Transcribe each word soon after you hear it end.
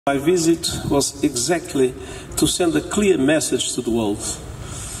My visit was exactly to send a clear message to the world.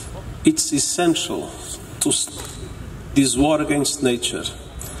 It's essential to stop this war against nature.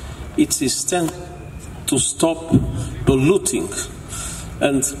 It's essential to stop polluting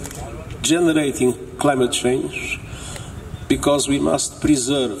and generating climate change, because we must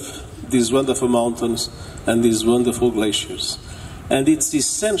preserve these wonderful mountains and these wonderful glaciers. And it's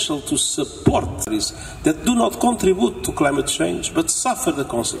essential to support countries that do not contribute to climate change but suffer the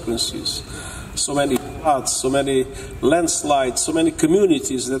consequences. So many floods, so many landslides, so many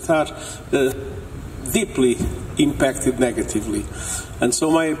communities that are deeply impacted negatively. And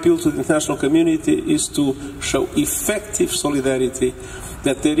so my appeal to the international community is to show effective solidarity,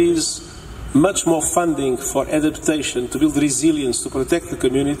 that there is much more funding for adaptation, to build resilience, to protect the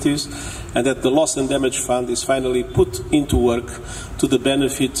communities, and that the Loss and Damage Fund is finally put into work to the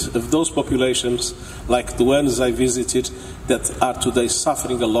benefit of those populations, like the ones I visited, that are today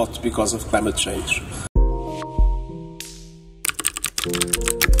suffering a lot because of climate change.